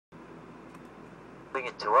doing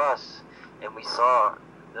it to us, and we saw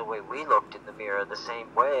the way we looked in the mirror the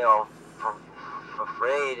same way, all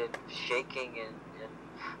afraid and shaking, and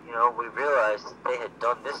you know, we realized that they had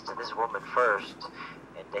done this to this woman first,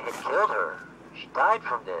 and they had killed her. She died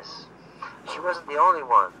from this. She wasn't the only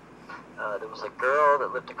one. There was a girl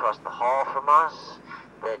that lived across the hall from us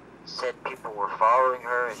that said people were following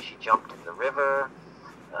her, and she jumped in the river.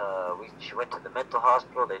 She went to the mental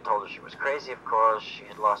hospital. They told her she was crazy, of course. She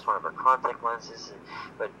had lost one of her contact lenses.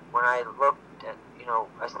 But when I looked at, you know,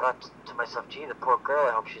 I thought to myself, gee, the poor girl,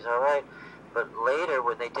 I hope she's all right. But later,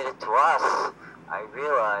 when they did it to us, I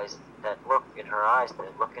realized that look in her eyes,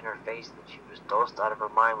 that look in her face, that she was dosed out of her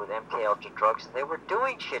mind with MK Ultra drugs, and they were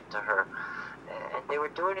doing shit to her. And they were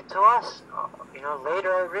doing it to us. You know,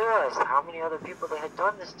 later I realized how many other people they had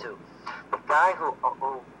done this to. The guy who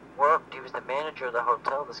worked, he was the manager of the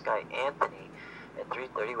hotel, this guy Anthony, at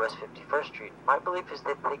 330 West 51st Street. My belief is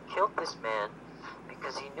that they killed this man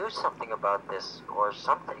because he knew something about this, or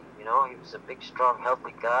something, you know. He was a big, strong,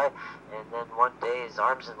 healthy guy, and then one day his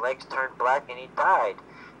arms and legs turned black and he died.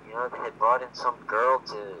 You know, they had brought in some girl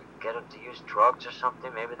to get him to use drugs or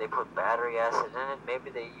something. Maybe they put battery acid in it. Maybe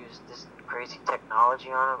they used this crazy technology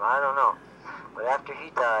on him. I don't know. But after he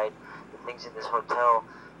died, the things in this hotel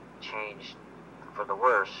changed for the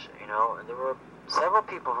worse, you know. And there were several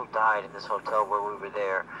people who died in this hotel where we were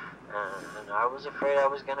there, and I was afraid I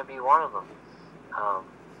was going to be one of them.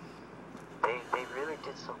 They really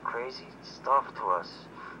did some crazy stuff to us,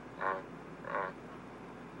 and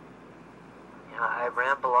you know, I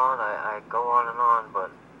ramble on, I go on and on,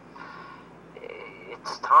 but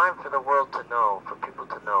it's time for the world to know, for people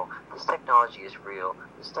to know, this technology is real.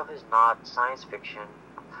 This stuff is not science fiction.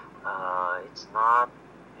 It's not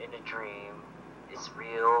in a dream. It's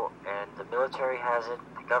real, and the military has it,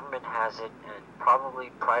 the government has it, and probably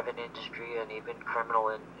private industry and even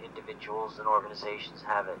criminal individuals and organizations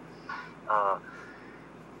have it.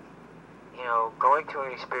 You know, going through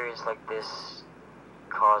an experience like this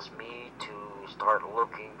caused me to start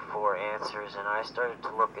looking for answers, and I started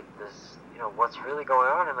to look at this, you know, what's really going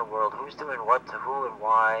on in the world, who's doing what to who and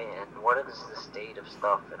why, and what is the state of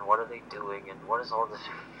stuff, and what are they doing, and what is all this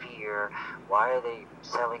fear, why are they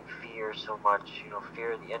selling fear so much, you know,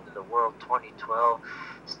 fear of the end of the world, 2012,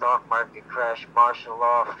 stock market crash, martial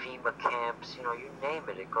law, FEMA camps, you know, you name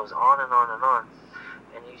it, it goes on and on and on.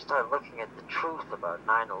 And you start looking at the truth about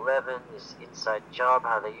 9/11, this inside job,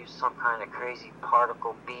 how they used some kind of crazy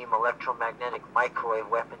particle beam, electromagnetic microwave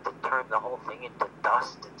weapon to turn the whole thing into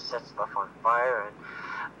dust and set stuff on fire. And,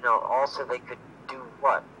 you know, also they could do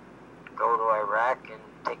what? Go to Iraq and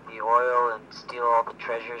take the oil and steal all the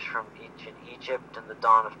treasures from ancient Egypt and the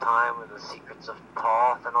dawn of time and the secrets of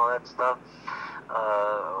Thoth and all that stuff.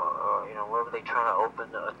 You know, where were they trying to open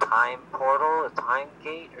a time portal, a time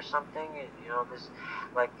gate or something? You know, this,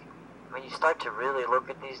 like, when you start to really look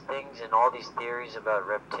at these things and all these theories about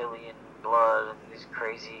reptilian blood and these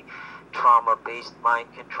crazy trauma-based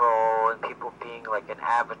mind control and people being like an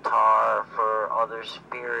avatar for other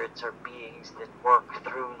spirits or beings that work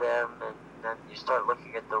through them, and then you start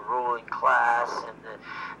looking at the ruling class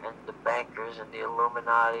and the bankers and the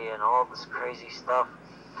Illuminati and all this crazy stuff,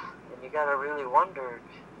 and you gotta really wonder,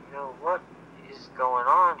 you know, what is going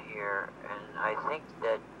on here? And I think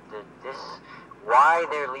that this, why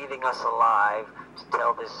they're leaving us alive to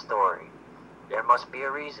tell this story, there must be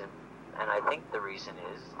a reason, and I think the reason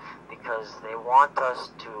is because they want us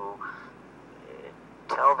to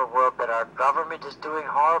tell the world that our government is doing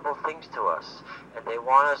horrible things to us, and they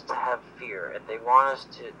want us to have fear, and they want us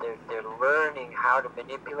to, they're learning how to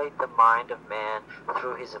manipulate the mind of man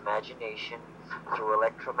through his imagination, through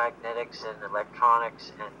electromagnetics and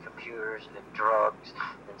electronics and computers and drugs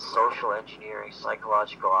and social engineering,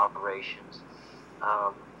 psychological operations,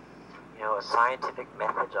 you know, a scientific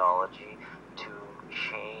methodology to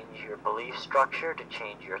change your belief structure, to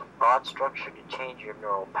change your thought structure, to change your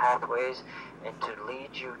neural pathways, and to lead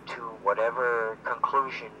you to whatever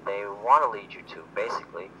conclusion they want to lead you to,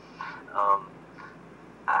 basically.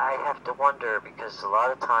 I have to wonder, because a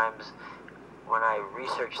lot of times when I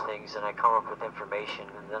research things and I come up with information,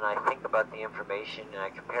 and then I think about the information and I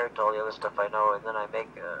compare it to all the other stuff I know, and then I make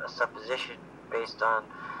a supposition based on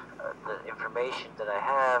the information that I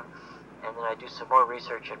have, and then I do some more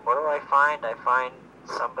research, and what do I find? I find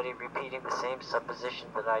somebody repeating the same supposition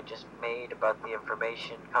that I just made about the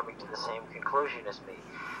information, coming to the same conclusion as me.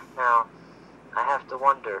 Now, I have to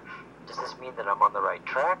wonder, does this mean that I'm on the right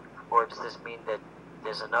track, or does this mean that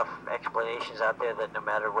there's enough explanations out there that no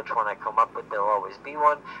matter which one I come up with, there'll always be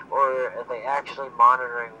one, or are they actually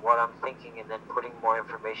monitoring what I'm thinking and then putting more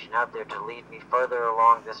information out there to lead me further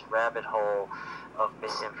along this rabbit hole of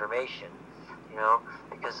misinformation? you know,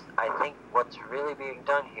 because I think what's really being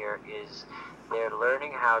done here is they're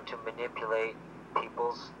learning how to manipulate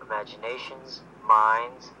people's imaginations,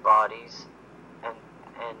 minds, bodies, and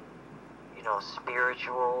you know,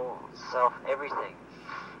 spiritual self, everything.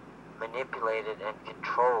 Manipulate it and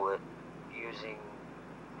control it using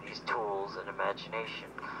these tools and imagination.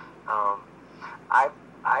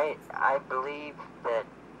 I believe that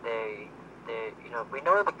you know, we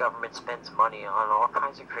know the government spends money on all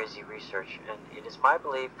kinds of crazy research, and it is my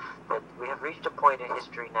belief that we have reached a point in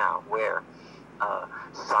history now where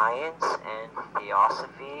science and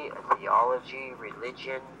theology,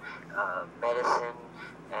 religion, medicine,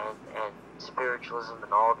 and spiritualism,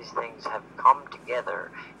 and all these things have come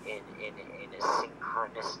together in a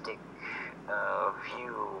synchronistic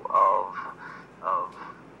view of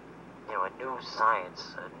you know, a new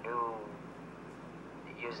science, a new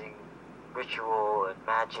using ritual and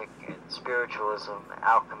magic and spiritualism,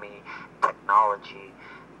 alchemy, technology,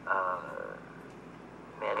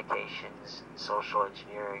 medications, social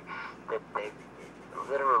engineering, that they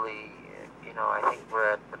literally, you know, I think we're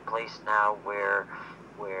at the place now where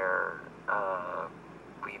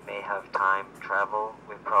we may have time travel,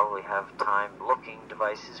 we probably have time looking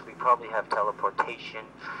devices, we probably have teleportation.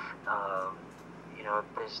 You know,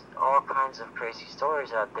 there's all kinds of crazy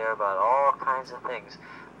stories out there about all kinds of things.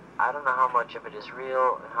 I don't know how much of it is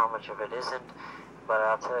real and how much of it isn't, but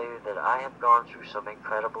I'll tell you that I have gone through some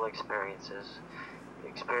incredible experiences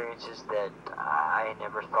that I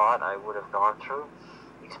never thought I would have gone through,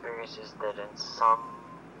 experiences that in some,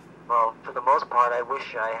 well, for the most part, I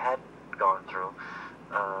wish I hadn't gone through.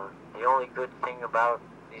 The only good thing about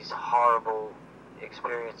these horrible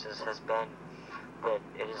experiences has been that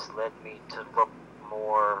it has led me to look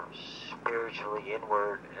more spiritually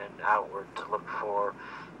inward and outward, to look for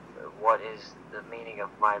what is the meaning of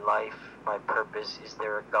my life, my purpose, is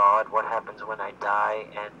there a God, what happens when I die,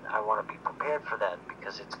 and I want to be prepared for that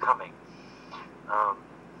because it's coming.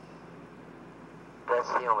 That's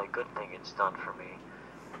the only good thing it's done for me.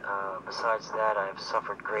 Besides that, I have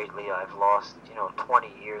suffered greatly. I've lost, 20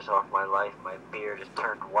 years off my life. My beard has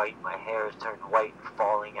turned white, my hair has turned white,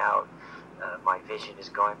 falling out. My vision is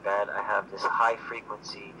going bad. I have this high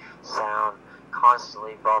frequency sound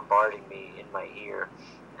constantly bombarding me in my ear,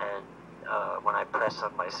 and when I press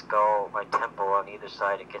on my skull, my temple on either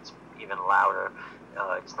side, it gets even louder.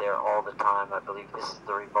 It's there all the time. I believe this is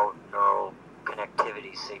the remote neural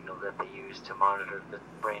connectivity signal that they use to monitor the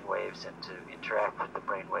brain waves and to interact with the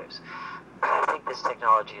brain waves. I think this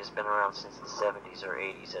technology has been around since the 70s or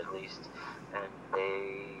 80s at least, and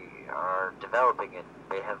they are developing it.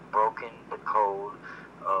 They have broken the code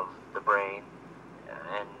of the brain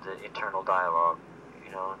and the internal dialogue,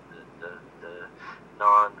 the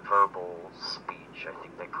non-verbal speech, I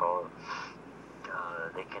think they call it.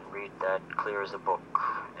 They can read that clear as a book,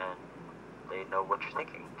 and they know what you're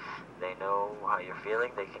thinking. They know how you're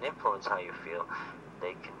feeling. They can influence how you feel.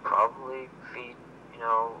 They can probably feed,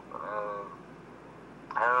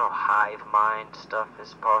 hive mind stuff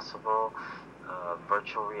is possible.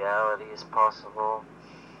 Virtual reality is possible.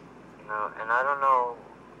 And I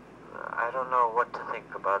don't know what to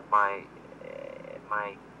think about my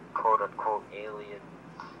quote-unquote alien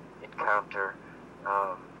encounter.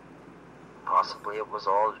 Possibly it was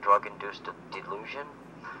all a drug-induced delusion.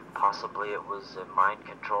 Possibly it was a mind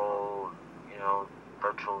control,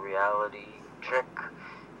 virtual reality trick.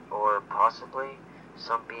 Or possibly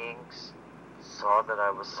some beings saw that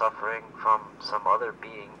I was suffering from some other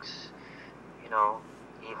beings,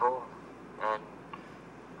 evil, and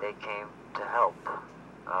they came to help.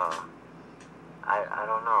 I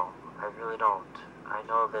don't know. I really don't. I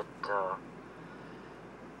know that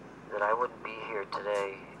I wouldn't be here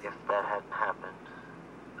today if that hadn't happened.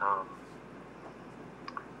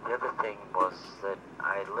 The other thing was that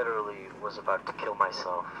I literally was about to kill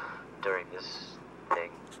myself during this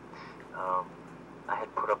thing. I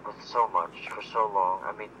had put up with so much for so long.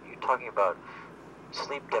 I mean, you're talking about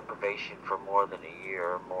sleep deprivation for more than a year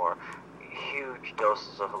or more, huge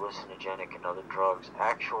doses of hallucinogenic and other drugs,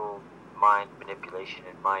 actual mind manipulation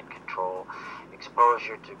and mind control,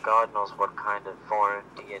 exposure to God knows what kind of foreign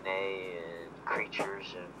DNA and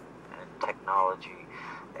creatures and technology.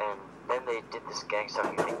 And then they did this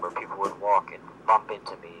gang-stalking thing where people would walk and bump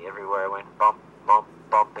into me everywhere I went.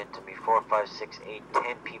 Bump into me. 4, 5, 6, 8,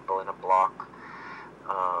 10 people in a block.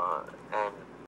 And